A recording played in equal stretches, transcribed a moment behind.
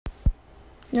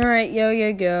Alright,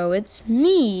 go. It's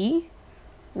me,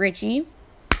 Richie,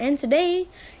 and today,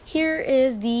 here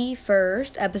is the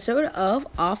first episode of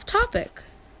Off Topic.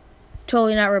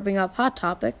 Totally not ripping off Hot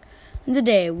Topic. And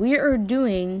today, we are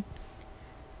doing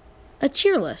a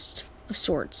tier list of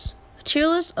sorts. A tier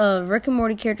list of Rick and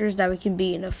Morty characters that we can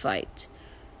beat in a fight.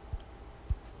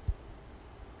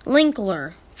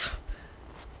 Linkler.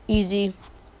 Easy.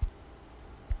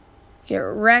 Get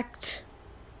wrecked.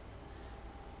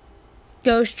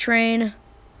 Ghost Train.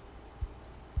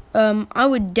 I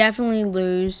would definitely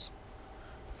lose.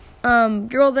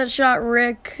 Girl that shot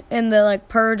Rick in the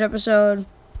Purge episode.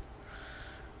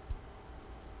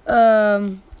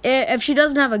 If she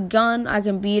doesn't have a gun, I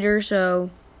can beat her,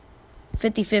 so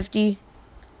 50-50.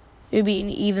 It'd be an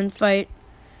even fight.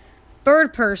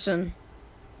 Bird Person.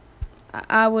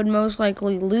 I would most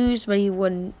likely lose, but he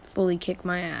wouldn't fully kick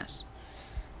my ass.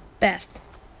 Beth.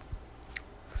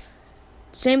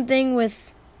 Same thing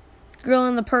with Girl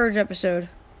in the Purge episode.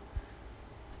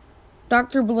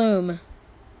 Dr. Bloom.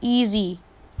 Easy.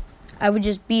 I would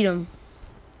just beat him.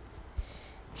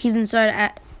 He's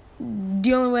inside.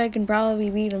 The only way I can probably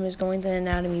beat him is going to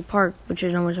Anatomy Park, which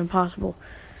is almost impossible.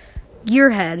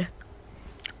 Gearhead.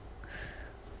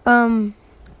 I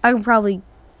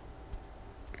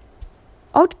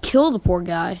would kill the poor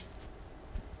guy.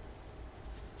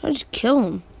 I'd just kill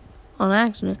him on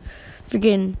accident.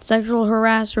 Freaking sexual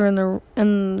harasser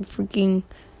and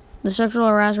the sexual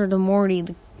harasser to Morty,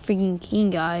 the freaking king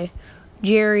guy.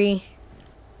 Jerry,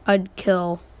 I'd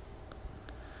kill.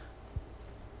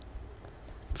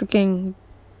 Freaking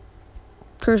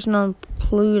person on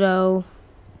Pluto,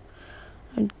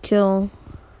 I'd kill.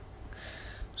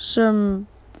 Some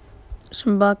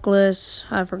Buckless,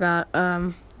 I forgot.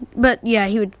 But yeah,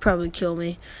 he would probably kill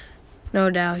me. No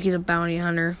doubt, he's a bounty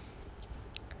hunter.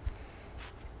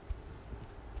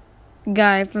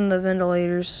 Guy from the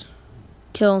ventilators.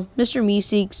 Kill. Mr.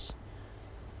 Meeseeks.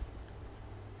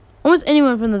 Almost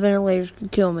anyone from the ventilators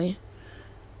could kill me.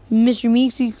 Mr.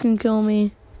 Meeseeks can kill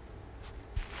me.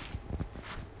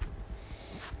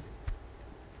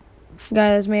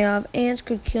 Guy that's made out of ants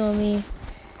could kill me.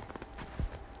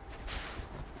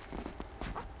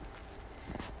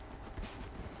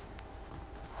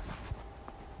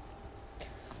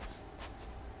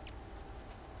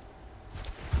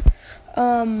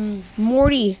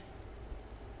 Morty.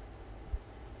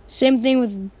 Same thing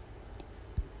with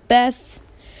Beth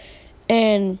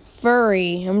and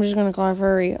Furry. I'm just gonna call her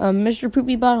Furry. Mr.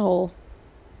 Poopy Butthole.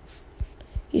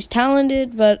 He's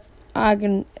talented, but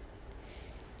it'd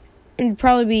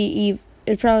probably be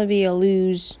a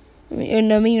lose.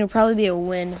 It'd probably be a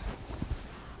win.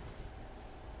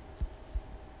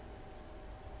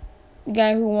 The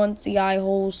guy who wants the eye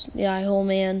hole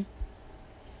man.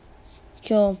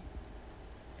 Kill.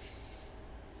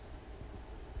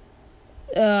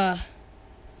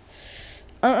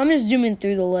 I'm just zooming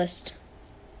through the list.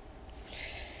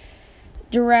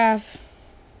 Giraffe.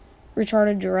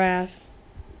 Retarded giraffe.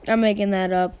 I'm making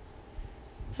that up.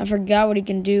 I forgot what he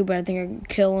can do, but I think I can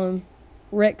kill him.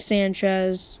 Rick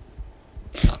Sanchez.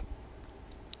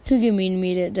 Who gave me an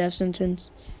immediate death sentence?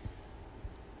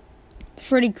 The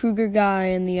Freddy Krueger guy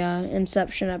in the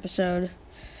Inception episode.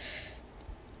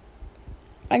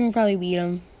 I can probably beat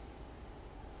him.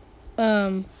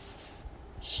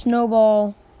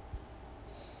 Snowball.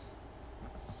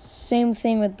 Same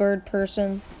thing with Bird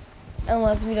Person.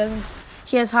 Unless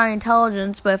he has high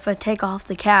intelligence, but if I take off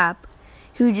the cap,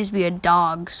 he would just be a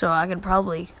dog, so I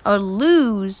would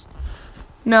lose.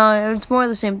 No, it's more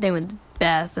the same thing with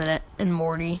Beth and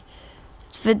Morty.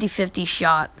 It's 50-50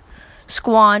 shot.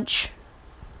 Squanch.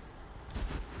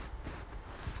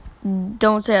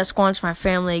 Don't say I squanch my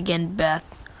family again, Beth.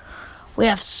 We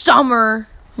have Summer.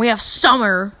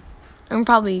 I'm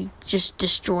probably just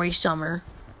destroy Summer.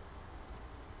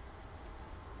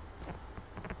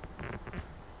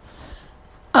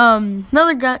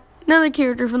 Another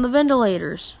character from the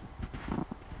ventilators.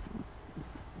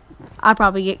 I'd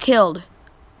probably get killed.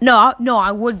 No,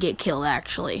 I would get killed,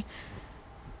 actually.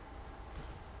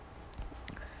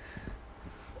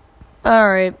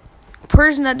 Alright.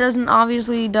 Person that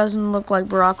obviously doesn't look like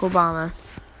Barack Obama.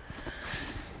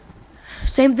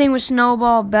 Same thing with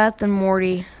Snowball, Beth, and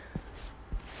Morty.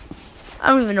 I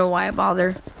don't even know why I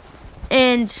bother.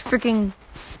 And from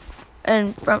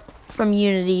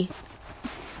Unity.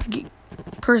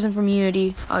 Person from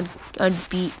Unity, I'd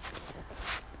beat.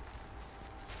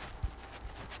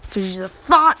 Because she's a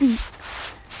thought.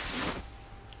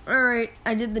 Alright,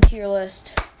 I did the tier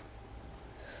list.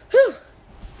 Whew.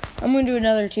 I'm going to do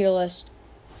another tier list.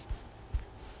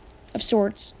 Of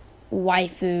sorts.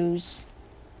 Waifus.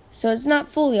 So it's not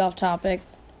fully off topic.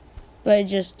 but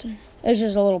it's just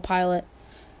a little pilot.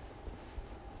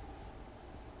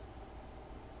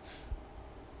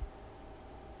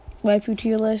 Waifu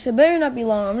tier list. It better not be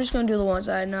long. I'm just gonna do the ones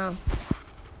I know.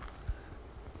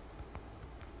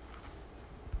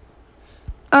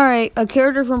 Alright, a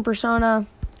character from Persona.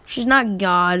 She's not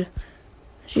God.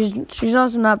 She's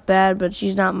also not bad, but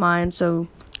she's not mine, so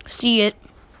see it.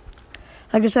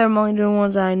 Like I said, I'm only doing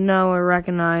ones I know or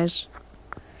recognize.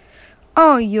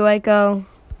 Oh, Yueko.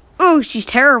 Oh, she's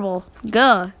terrible.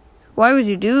 Gah. Why would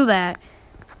you do that?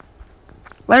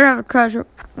 Let her have a crush.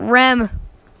 Rem.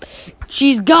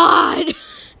 She's God.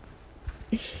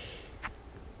 This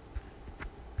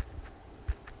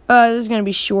is gonna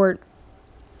be short.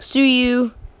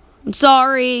 Suyu. I'm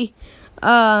sorry.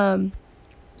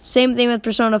 Same thing with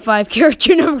Persona 5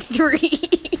 character number 3.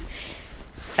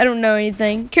 I don't know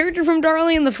anything. Character from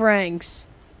Darling in the Franxx.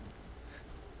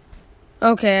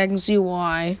 Okay, I can see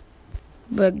why.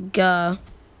 But,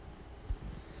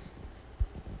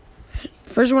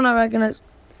 first one I recognize.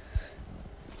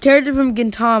 Character from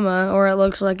Gintama, or it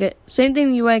looks like it. Same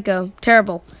thing with Yueko.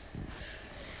 Terrible.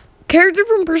 Character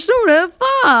from Persona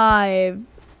 5.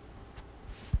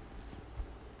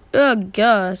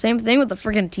 Oh, same thing with the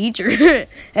freaking teacher.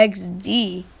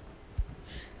 XD.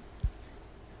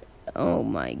 Oh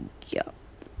my god.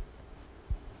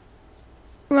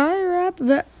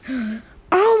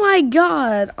 Oh my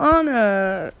god.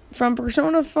 Anna from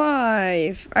Persona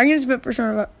 5. I'm gonna spit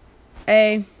Persona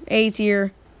 5. A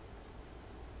tier.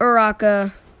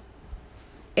 Uraka.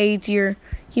 A tier.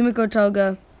 Himiko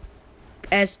Toga.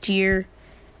 S tier.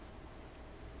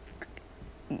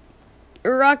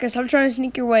 Uraka, stop trying to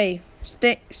sneak your way.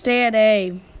 Stay at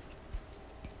A.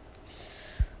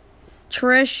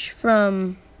 Trish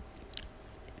from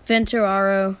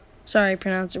Venturaro. Sorry, I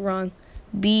pronounced it wrong.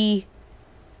 B.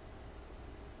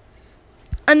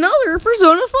 Another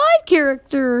Persona 5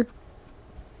 character.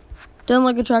 Doesn't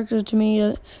look attractive to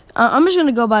me. I'm just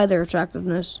gonna go by their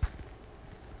attractiveness.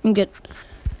 I'm good.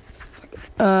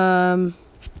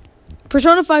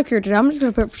 Persona 5 character. I'm just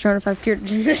gonna put Persona 5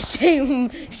 characters in the same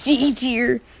C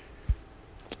tier.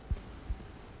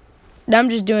 I'm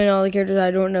just doing all the characters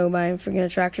I don't know by freaking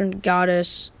attraction.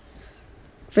 Goddess.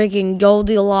 Freaking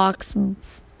Goldilocks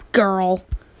girl.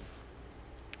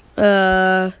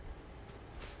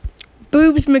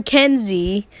 Boobs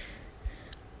Mackenzie.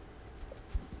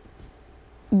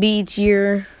 B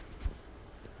tier.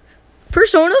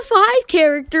 Persona 5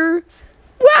 character.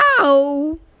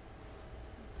 Wow.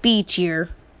 B tier.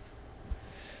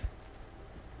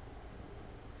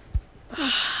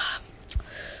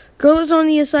 Girl is on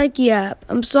the Asaiki app.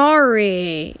 I'm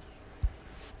sorry.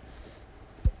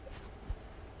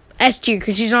 S tier,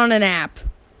 because she's on an app.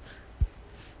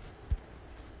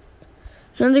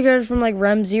 Another character from like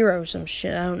Rem Zero or some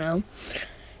shit. I don't know.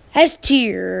 S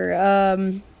tier.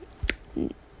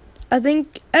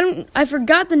 I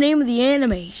forgot the name of the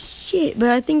anime. Shit, but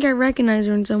I think I recognize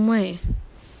her in some way.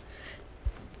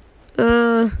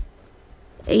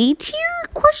 A tier?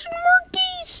 Question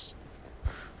markies?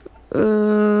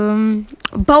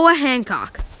 Boa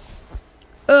Hancock.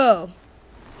 Oh.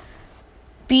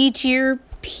 B tier,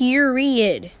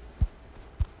 period.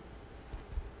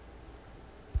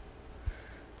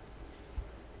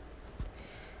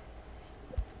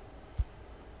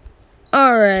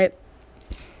 Alright,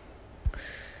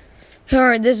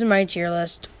 this is my tier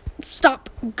list. Stop.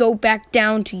 Go back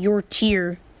down to your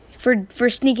tier. For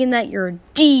sneaking that, you're a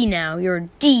D now. You're a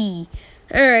D.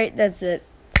 Alright, that's it.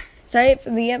 It's not it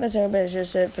for the episode, but it's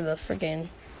just it for the freaking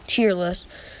tier list.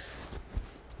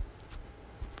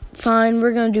 Fine,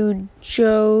 we're gonna do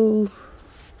Joe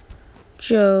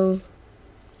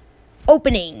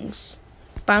openings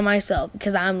by myself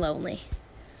because I'm lonely.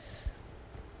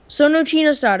 Sono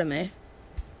Chino Sadame.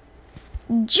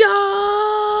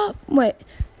 Wait.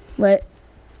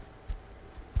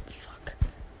 Fuck.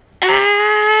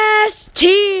 S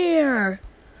tier.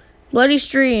 Bloody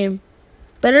Stream.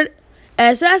 Better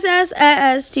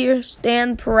S tier.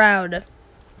 Stand proud.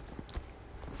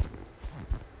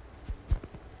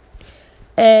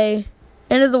 A.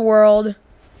 End of the World.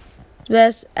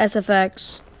 Best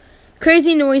SFX.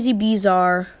 Crazy Noisy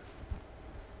Bizarre.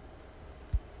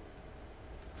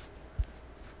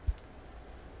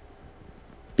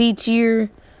 B tier.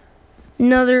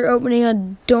 Another opening I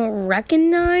don't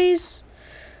recognize.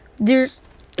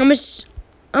 I'm just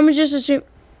assume.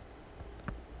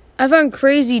 I found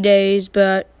Crazy Days,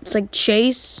 but it's like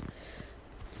Chase.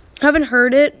 Haven't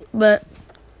heard it, but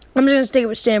I'm just gonna stick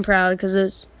with Stand Proud because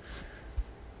it's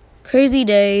Crazy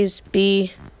Days.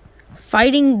 B.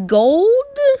 Fighting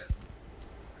Gold.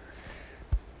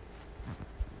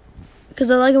 because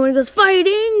I like it when it goes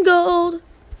fighting gold.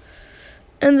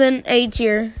 And then A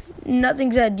tier,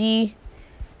 nothing's at D.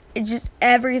 It's just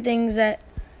everything's at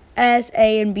S,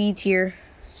 A, and B tier.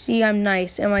 See, I'm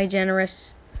nice. Am I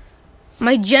generous? Am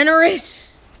I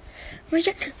generous?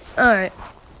 Alright.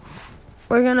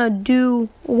 We're gonna do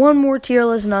one more tier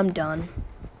list and I'm done.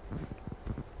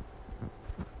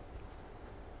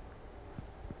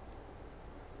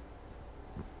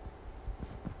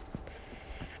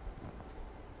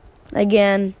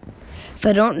 Again, if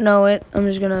I don't know it, I'm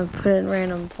just gonna put it in a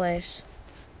random place.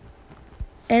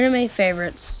 Anime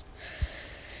favorites.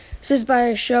 Is this by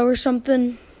a show or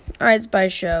something? Alright, it's by a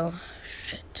show.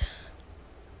 Shit.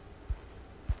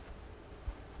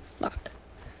 Fuck.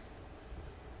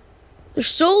 The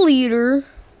Soul Eater.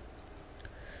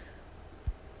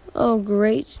 Oh,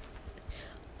 great.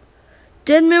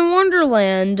 Deadman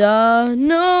Wonderland.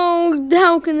 No.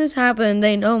 How can this happen?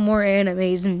 They know more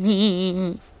animes than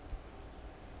me.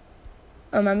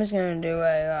 I'm just gonna do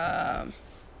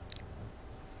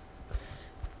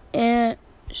and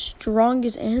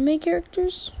strongest anime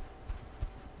characters.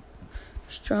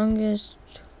 Strongest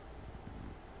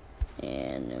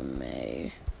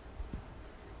anime.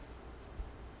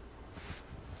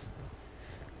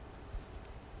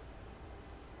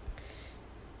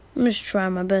 I'm just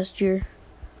trying my best here.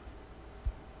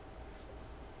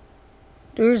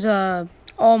 There's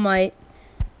All Might.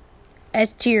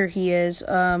 S tier he is.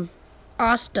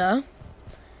 Asta.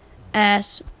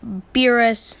 S.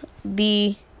 Beerus.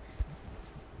 B.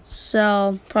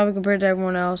 Cell. Probably compared to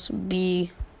everyone else. B.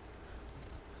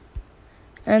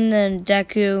 And then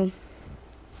Deku.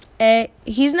 A.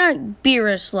 He's not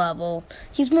Beerus level.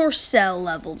 He's more Cell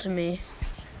level to me.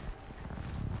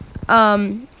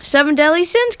 Seven Deadly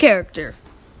Sins character.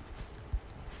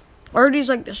 Already's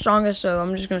like the strongest, so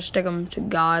I'm just gonna stick him to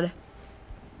God.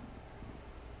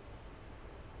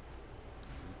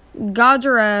 Gods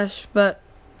are S, but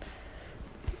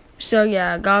so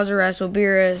yeah, gods are S.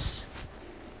 Beerus,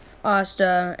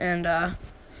 Asta, and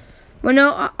well,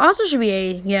 no, Asta should be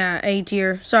A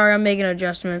tier. Sorry, I'm making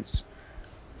adjustments.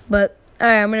 But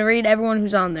alright, I'm gonna read everyone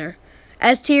who's on there.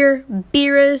 S tier,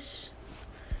 Beerus,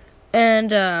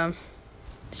 and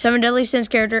Seven Deadly Sins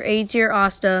character. A tier,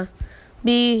 Asta.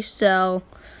 B, Cell,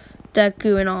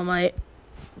 Deku, and All Might.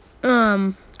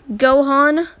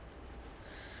 Gohan.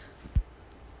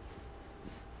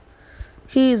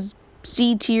 He's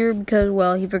C tier because,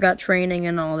 well, he forgot training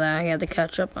and all that. He had to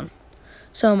catch up on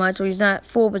so much, so he's not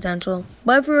full potential.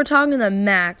 But if we were talking the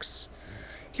max,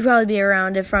 he'd probably be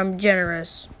around if I'm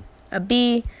generous. A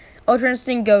B, Ultra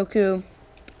Instinct Goku,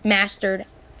 Mastered,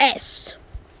 S.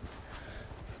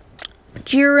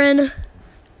 Jiren,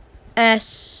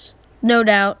 S, no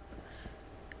doubt.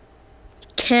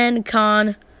 Ken,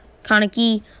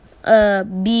 Kaneki,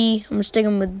 B. I'm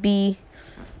sticking with B.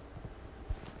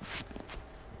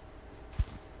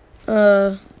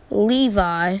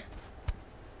 Levi,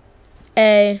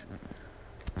 A.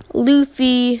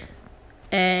 Luffy,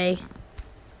 A.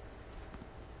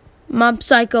 Mob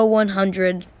Psycho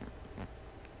 100.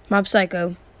 Mob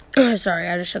Psycho. Sorry,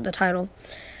 I just said the title.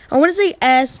 I want to say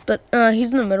S, but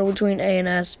he's in the middle between A and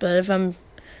S. But if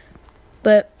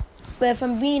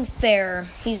I'm being fair,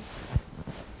 he's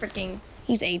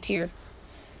A tier.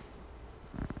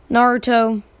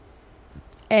 Naruto,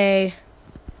 A.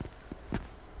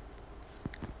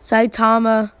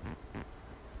 Saitama.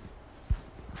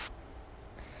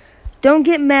 Don't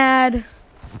get mad.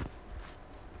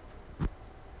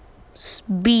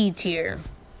 B tier.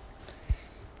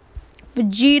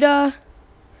 Vegeta.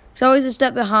 He's always a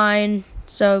step behind,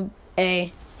 so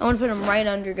A. I want to put him right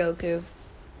under Goku.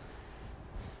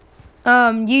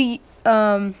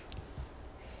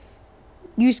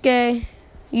 Yusuke,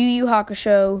 Yu Yu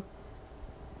Hakusho.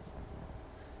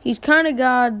 He's kind of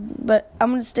God, but I'm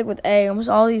going to stick with A. Almost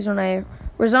all these are on A.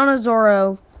 Rizana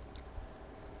Zoro.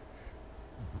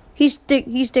 He's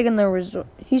sticking in there with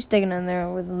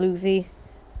Luffy.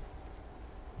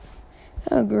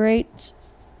 Oh, great.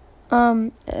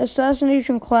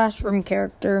 Assassination Classroom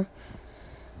character.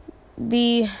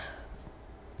 B.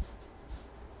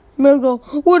 I'm gonna go,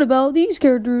 what about these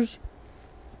characters?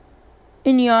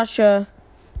 Inuyasha.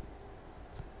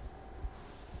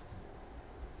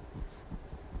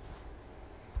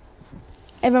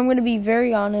 If I'm gonna be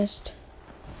very honest,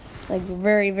 like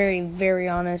very, very, very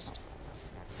honest,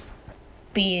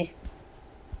 B.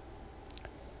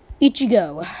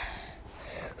 Ichigo.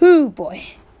 Ooh, boy.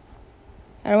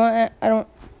 I don't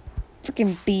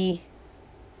freaking B.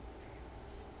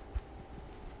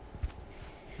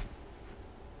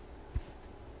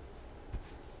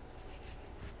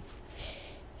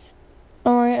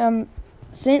 Alright,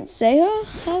 Saint Seiya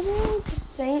have one?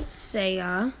 Saint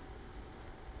Seiya.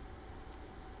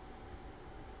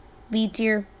 B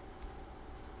tier.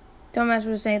 Don't mess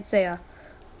with Saint Seiya.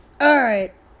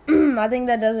 Alright. I think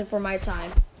that does it for my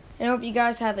time. And I hope you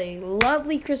guys have a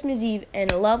lovely Christmas Eve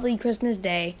and a lovely Christmas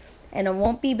Day. And I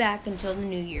won't be back until the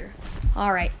new year.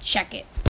 Alright, check it.